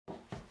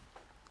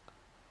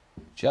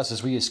Just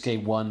as we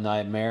escaped one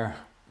nightmare,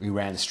 we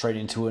ran straight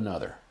into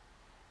another.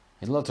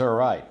 It looked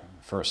alright,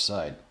 at first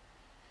sight.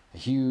 A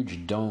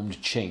huge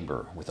domed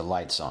chamber with the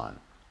lights on.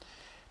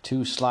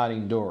 2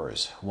 sliding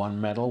doors, one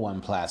metal,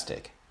 one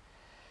plastic.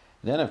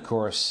 Then, of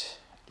course,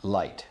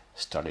 light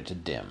started to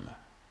dim.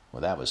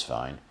 Well, that was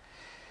fine.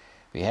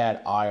 We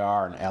had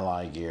IR and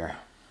LI gear.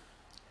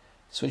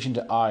 Switching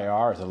to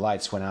IR, the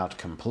lights went out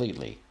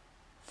completely.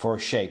 4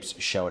 shapes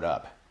showed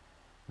up.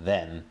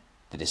 Then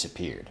they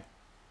disappeared.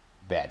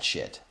 Bad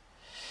shit.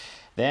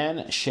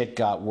 Then shit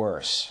got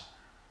worse.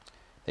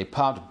 They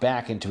popped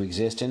back into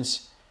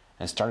existence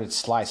and started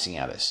slicing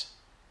at us.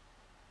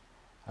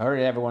 I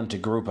ordered everyone to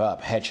group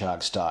up,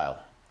 hedgehog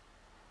style.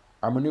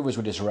 Our maneuvers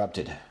were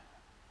disrupted.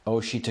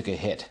 Oshi took a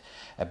hit,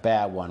 a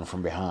bad one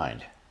from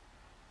behind.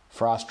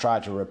 Frost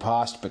tried to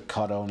riposte but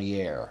caught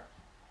only air.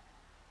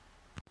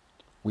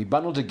 We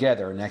bundled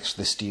together next to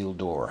the steel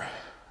door.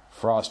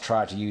 Frost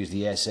tried to use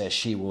the SS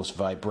She-Wolf's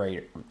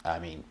vibrating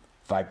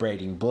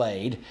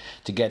blade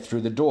to get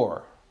through the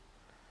door.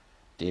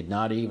 Did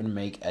not even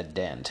make a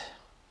dent.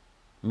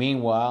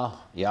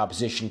 Meanwhile, the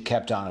opposition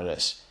kept on at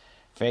us,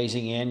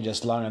 phasing in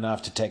just long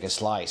enough to take a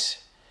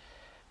slice.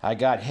 I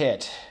got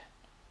hit.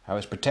 I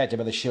was protected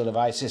by the shield of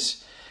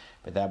Isis,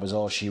 but that was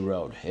all she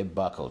wrote. It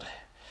buckled.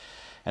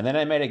 And then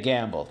I made a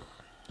gamble.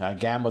 I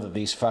gambled that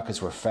these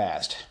fuckers were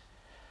fast.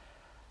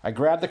 I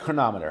grabbed the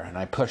chronometer and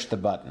I pushed the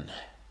button.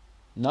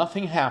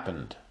 Nothing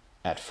happened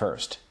at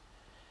first.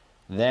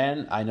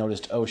 Then I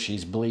noticed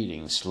Oshi's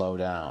bleeding slow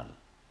down.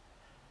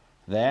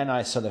 Then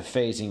I saw the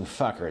phasing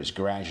fuckers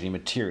gradually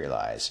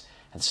materialize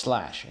and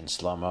slash in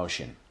slow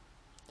motion.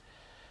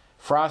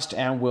 Frost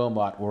and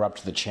Wilmot were up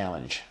to the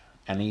challenge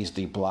and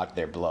easily blocked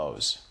their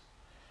blows.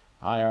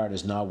 IR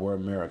does not work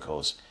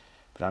miracles,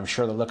 but I'm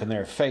sure the look in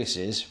their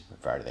faces,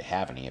 provided they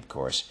have any, of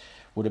course,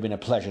 would have been a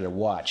pleasure to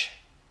watch.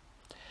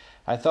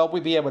 I thought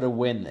we'd be able to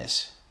win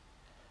this.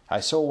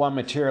 I saw one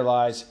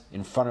materialize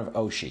in front of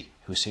Oshi,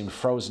 who seemed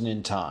frozen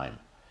in time.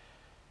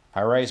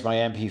 I raised my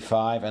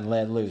MP5 and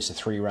let loose a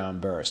 3-round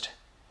burst.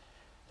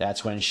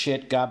 That's when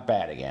shit got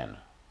bad again.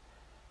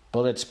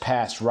 Bullets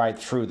passed right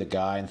through the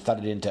guy and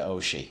thudded into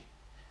Oshi.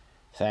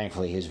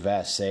 Thankfully, his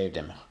vest saved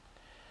him.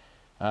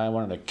 I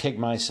wanted to kick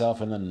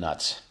myself in the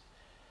nuts.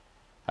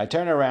 I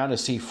turned around to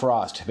see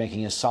Frost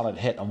making a solid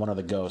hit on one of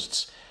the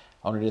ghosts,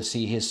 only to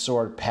see his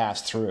sword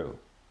pass through.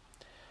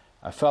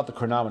 I felt the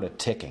chronometer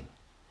ticking.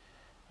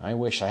 I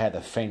wish I had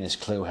the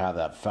faintest clue how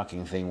that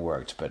fucking thing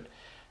worked, but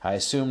I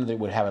assumed that it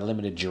would have a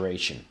limited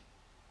duration.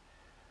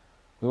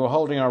 We were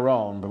holding our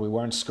own, but we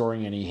weren't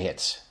scoring any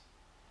hits.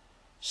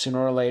 Sooner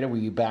or later we'd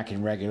be back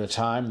in regular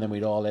time, and then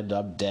we'd all end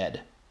up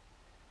dead.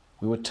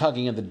 We were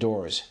tugging at the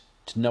doors,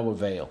 to no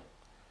avail.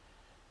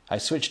 I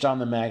switched on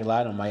the mag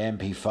light on my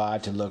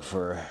MP5 to look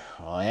for,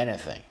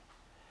 anything.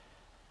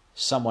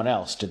 Someone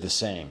else did the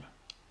same,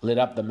 lit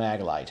up the mag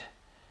light,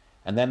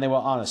 and then they were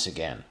on us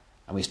again,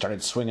 and we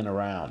started swinging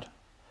around.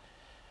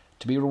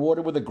 To be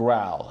rewarded with a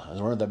growl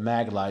as one of the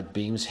mag light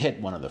beams hit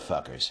one of the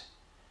fuckers.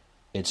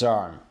 Its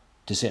arm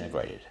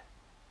disintegrated.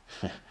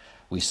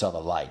 We saw the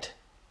light.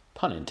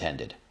 Pun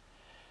intended.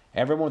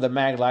 Everyone with the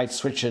mag light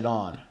switched it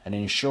on, and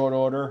in short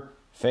order,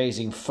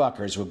 phasing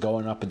fuckers were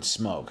going up in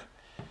smoke.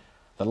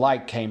 The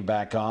light came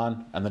back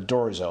on, and the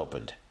doors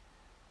opened.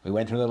 We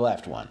went through the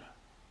left one.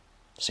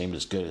 Seemed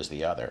as good as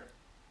the other.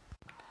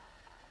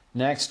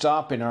 Next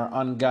stop in our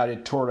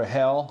unguided tour to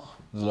hell,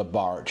 the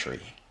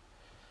laboratory.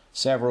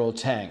 Several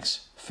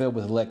tanks filled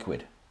with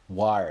liquid,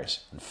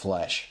 wires, and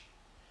flesh.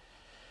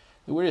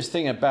 The weirdest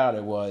thing about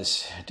it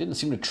was, it didn't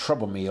seem to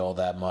trouble me all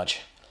that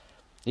much.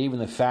 Even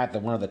the fact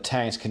that one of the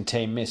tanks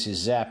contained Mrs.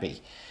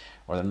 Zappi,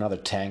 or that another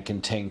tank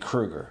contained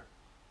Kruger.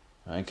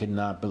 I could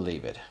not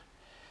believe it.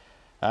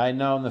 I'd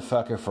known the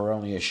fucker for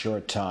only a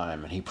short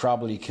time, and he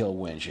probably killed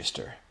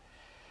Winchester.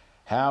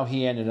 How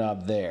he ended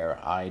up there,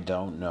 I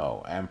don't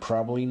know, and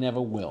probably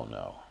never will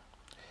know.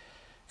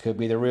 Could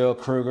be the real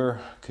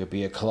Kruger, could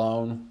be a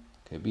clone,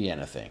 could be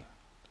anything.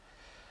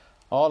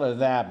 All of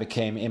that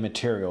became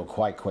immaterial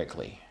quite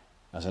quickly,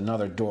 as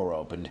another door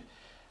opened,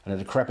 and a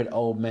decrepit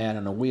old man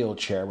in a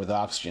wheelchair with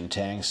oxygen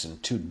tanks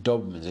and 2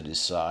 Dobermans at his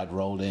side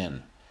rolled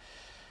in.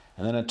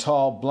 And then a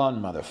tall,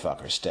 blonde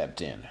motherfucker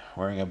stepped in,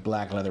 wearing a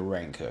black leather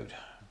raincoat.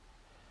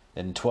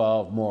 Then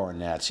 12 more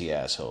Nazi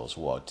assholes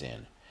walked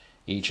in,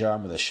 each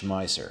armed with a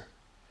Schmeisser.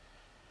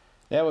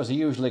 There was the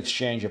usual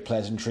exchange of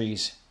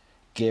pleasantries.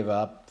 Give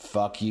up,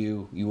 fuck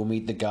you, you will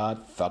meet the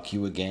god, fuck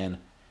you again.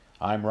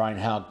 I'm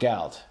Reinhard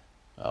Galt.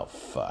 Oh,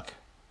 fuck.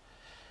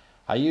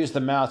 I used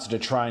the Mauser to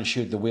try and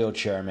shoot the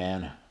wheelchair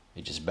man.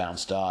 He just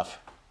bounced off.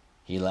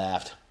 He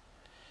laughed.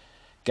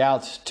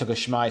 Galt took a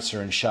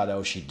Schmeisser and shot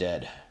Oshi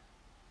dead.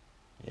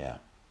 Yeah,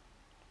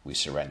 we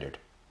surrendered.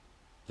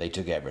 They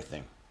took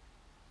everything.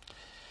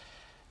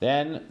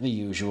 Then, the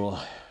usual.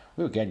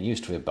 We were getting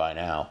used to it by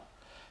now.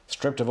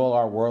 Stripped of all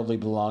our worldly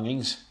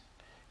belongings,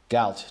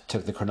 Galt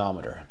took the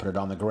chronometer, put it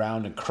on the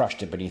ground, and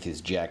crushed it beneath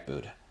his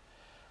jackboot.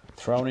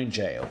 Thrown in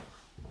jail.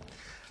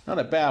 Not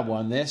a bad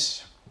one,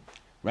 this.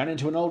 Ran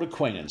into an old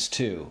acquaintance,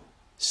 too.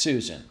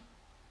 Susan.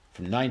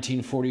 from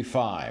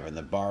 1945 in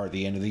the bar at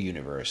the end of the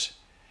universe.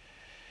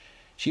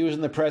 She was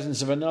in the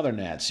presence of another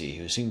Nazi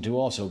who seemed to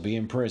also be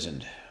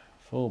imprisoned.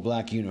 Full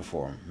black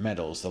uniform,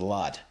 medals, the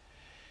lot.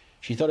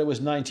 She thought it was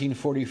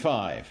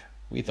 1945.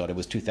 We thought it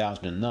was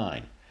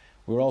 2009.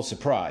 We were all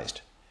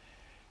surprised.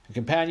 Her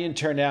companion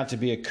turned out to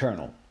be a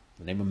colonel,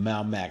 the name of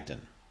Mal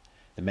Magnan,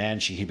 the man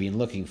she had been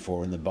looking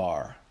for in the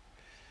bar.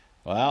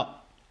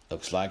 Well,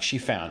 looks like she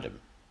found him.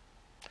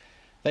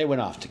 They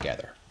went off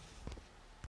together.